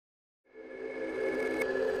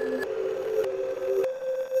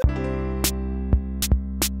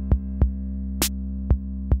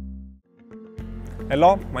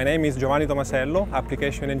Hello, my name is Giovanni Tomasello,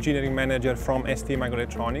 Application Engineering Manager from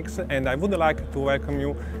STMicroelectronics, and I would like to welcome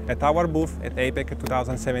you at our booth at APEC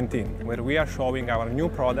 2017, where we are showing our new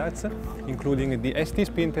products, including the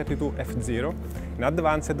STSPIN32 F0, an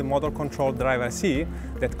advanced motor control driver C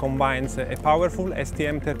that combines a powerful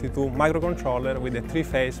STM32 microcontroller with a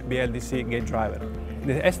three-phase BLDC gate driver.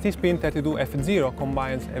 The STSPIN32 F0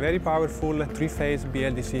 combines a very powerful three-phase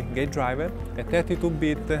BLDC gate driver, a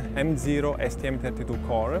 32-bit M0 STM32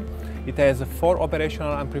 core. It has 4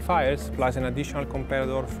 operational amplifiers plus an additional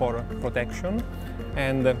comparator for protection,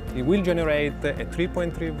 and it will generate a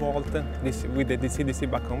 3.3 volt with a DC-DC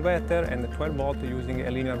buck converter and 12 volt using a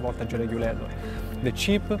linear voltage regulator. The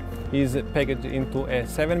chip is packaged into a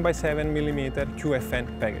 7x7mm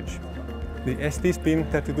QFN package. The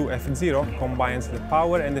STSPIN32 F0 combines the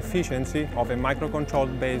power and efficiency of a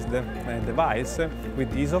microcontroller-based device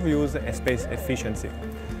with ease of use and space efficiency.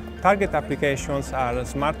 Target applications are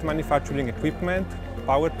smart manufacturing equipment,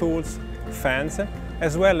 power tools, fans,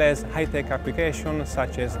 as well as high-tech applications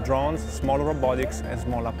such as drones, small robotics, and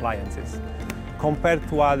small appliances. Compared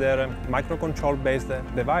to other microcontroller-based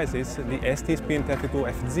devices, the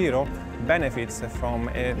STSPIN32 F0 benefits from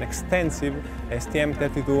an extensive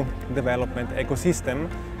STM32 development ecosystem,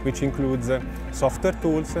 which includes software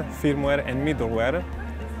tools, firmware and middleware,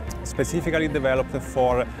 specifically developed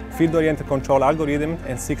for field-oriented control algorithms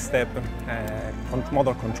and 6-step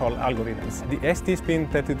motor control algorithms. The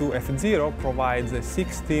STSPIN32 F0 provides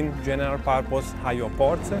 16 general-purpose I/O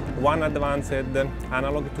ports, 1 advanced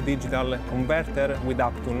analog-to-digital converter with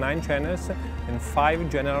up to 9 channels, and 5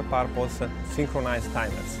 general-purpose synchronized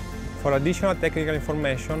timers. For additional technical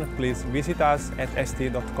information, please visit us at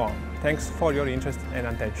st.com. Thanks for your interest and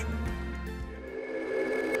attention.